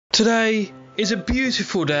Today is a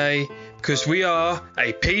beautiful day because we are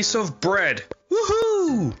a piece of bread.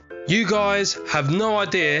 Woohoo! You guys have no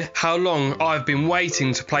idea how long I've been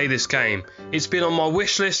waiting to play this game. It's been on my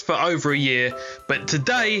wish list for over a year, but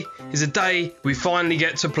today is a day we finally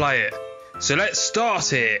get to play it. So let's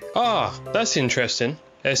start it. That's interesting.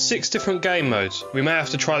 There's 6 different game modes. We may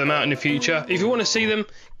have to try them out in the future. If you want to see them,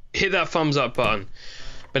 hit that thumbs up button.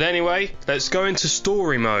 But anyway, let's go into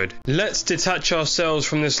story mode. Let's detach ourselves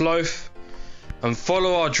from this loaf and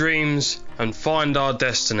follow our dreams and find our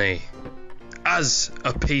destiny as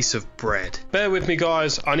a piece of bread. Bear with me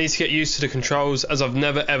guys, I need to get used to the controls as I've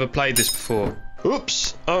never ever played this before.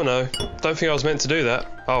 Oops, oh no, don't think I was meant to do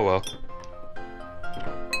that. Oh well.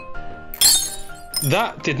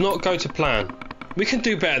 That did not go to plan. We can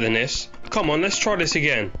do better than this. Come on, let's try this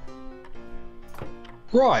again.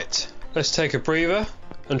 Right, let's take a breather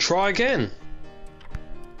and try again.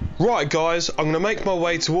 Right guys, I'm going to make my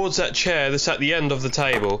way towards that chair that's at the end of the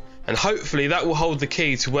table, and hopefully that will hold the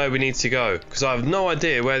key to where we need to go, because I have no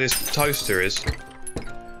idea where this toaster is.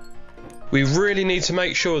 We really need to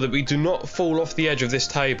make sure that we do not fall off the edge of this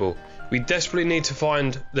table. We desperately need to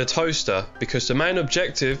find the toaster, because the main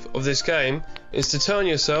objective of this game is to turn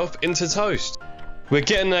yourself into toast. We're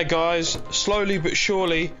getting there guys, slowly but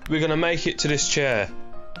surely we're going to make it to this chair.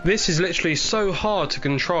 This is literally so hard to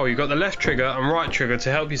control. You've got the left trigger and right trigger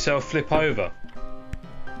to help yourself flip over.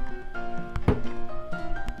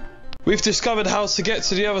 We've discovered how to get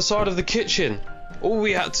to the other side of the kitchen. All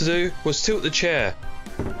we had to do was tilt the chair.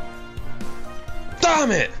 Damn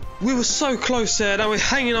it! We were so close there. Now we're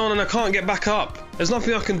hanging on and I can't get back up. There's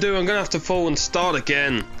nothing I can do. I'm going to have to fall and start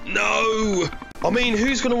again. No! I mean,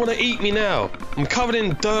 who's going to want to eat me now? I'm covered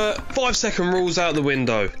in dirt. 5-second rules out the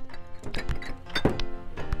window.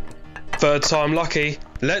 Third time lucky.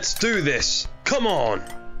 Let's do this. Come on.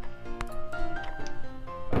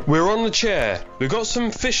 We're on the chair. We've got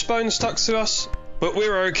some fish bones stuck to us, but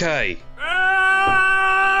we're okay.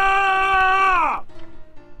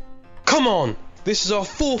 Come on. This is our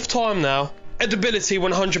 4th time now. Edibility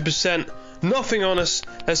 100%. Nothing on us.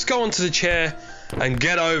 Let's go onto the chair and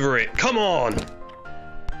get over it. Come on.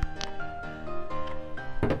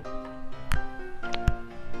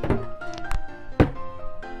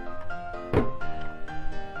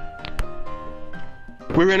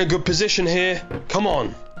 We're in a good position here. Come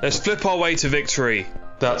on, let's flip our way to victory.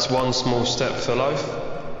 That's one small step for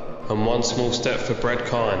loaf and one small step for bread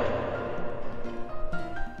kind.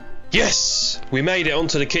 Yes, we made it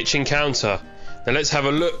onto the kitchen counter. Now let's have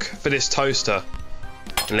a look for this toaster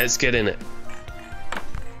and let's get in it.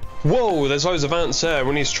 Whoa, there's loads of ants there.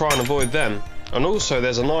 We need to try and avoid them. And also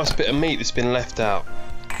there's a nice bit of meat that's been left out.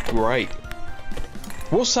 Great.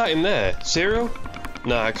 What's that in there? Cereal?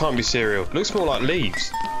 No, it can't be cereal. Looks more like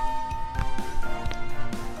leaves.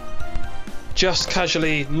 Just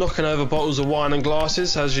casually knocking over bottles of wine and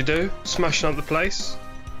glasses, as you do, smashing up the place.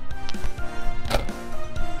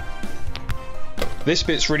 This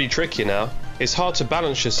bit's really tricky now. It's hard to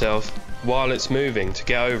balance yourself while it's moving to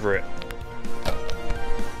get over it.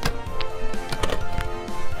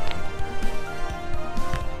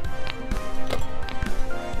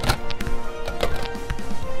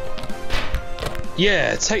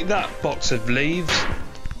 Yeah, take that box of leaves.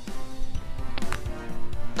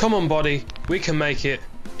 Come on, body, we can make it.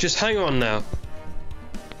 Just hang on now.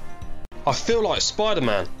 I feel like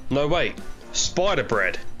Spider-Man. No, wait, spider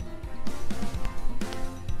bread.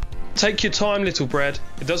 Take your time, little bread.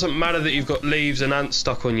 It doesn't matter that you've got leaves and ants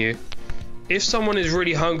stuck on you. If someone is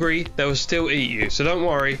really hungry, they will still eat you, so don't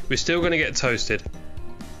worry, we're still going to get toasted.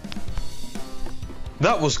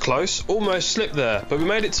 That was close, almost slipped there, but we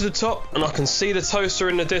made it to the top and I can see the toaster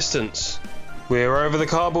in the distance. We're over the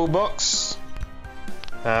cardboard box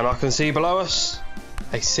and I can see below us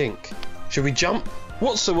a sink. Should we jump?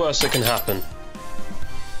 What's the worst that can happen?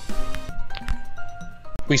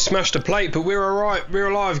 We smashed a plate, but we're alright, we're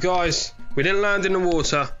alive guys. We didn't land in the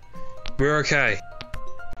water, we're okay.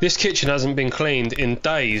 This kitchen hasn't been cleaned in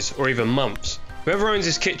days or even months. Whoever owns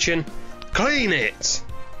this kitchen, clean it!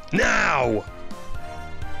 Now!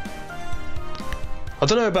 I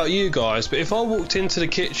don't know about you guys, but if I walked into the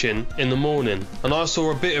kitchen in the morning and I saw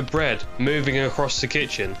a bit of bread moving across the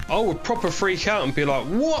kitchen, I would proper freak out and be like,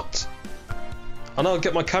 what? And I'll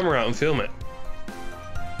get my camera out and film it.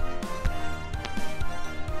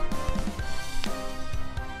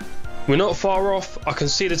 We're not far off. I can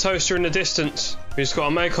see the toaster in the distance. We just got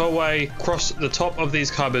to make our way across the top of these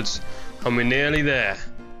cupboards and we're nearly there.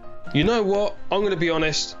 You know what? I'm going to be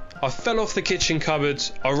honest. I fell off the kitchen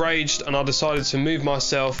cupboards, I raged and I decided to move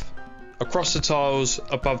myself across the tiles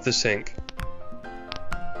above the sink.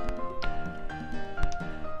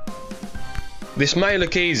 This may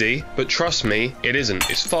look easy, but trust me, it isn't.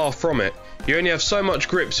 It's far from it. You only have so much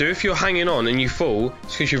grip, so if you're hanging on and you fall,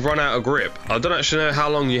 it's because you've run out of grip. I don't actually know how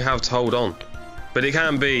long you have to hold on, but it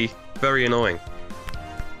can be very annoying.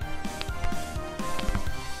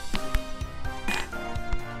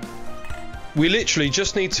 We literally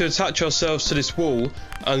just need to attach ourselves to this wall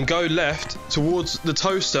and go left towards the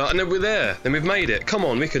toaster, and then we're there. Then we've made it. Come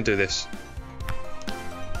on, we can do this.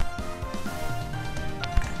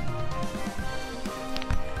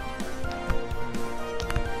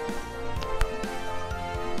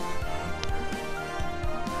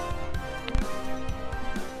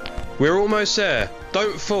 We're almost there.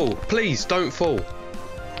 Don't fall. Please, don't fall.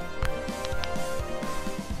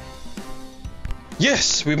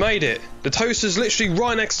 Yes, we made it. The toaster's literally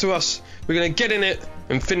right next to us. We're going to get in it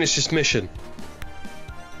and finish this mission.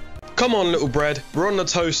 Come on, little bread. We're on the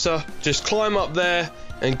toaster. Just climb up there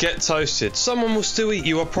and get toasted. Someone will still eat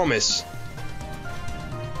you, I promise.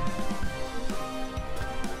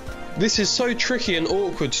 This is so tricky and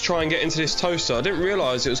awkward to try and get into this toaster. I didn't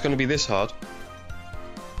realise it was going to be this hard.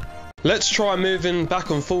 Let's try moving back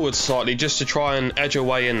and forward slightly just to try and edge our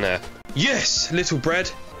way in there. Yes, little bread.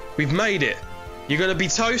 We've made it. You're going to be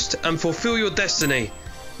toast and fulfill your destiny.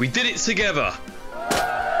 We did it together.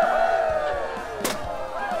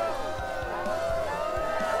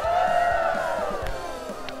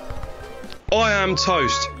 I am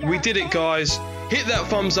toast. We did it, guys. Hit that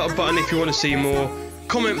thumbs up button if you want to see more.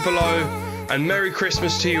 Comment below, and Merry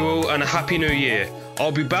Christmas to you all and a Happy New Year.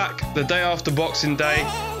 I'll be back the day after Boxing Day,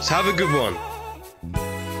 so have a good one.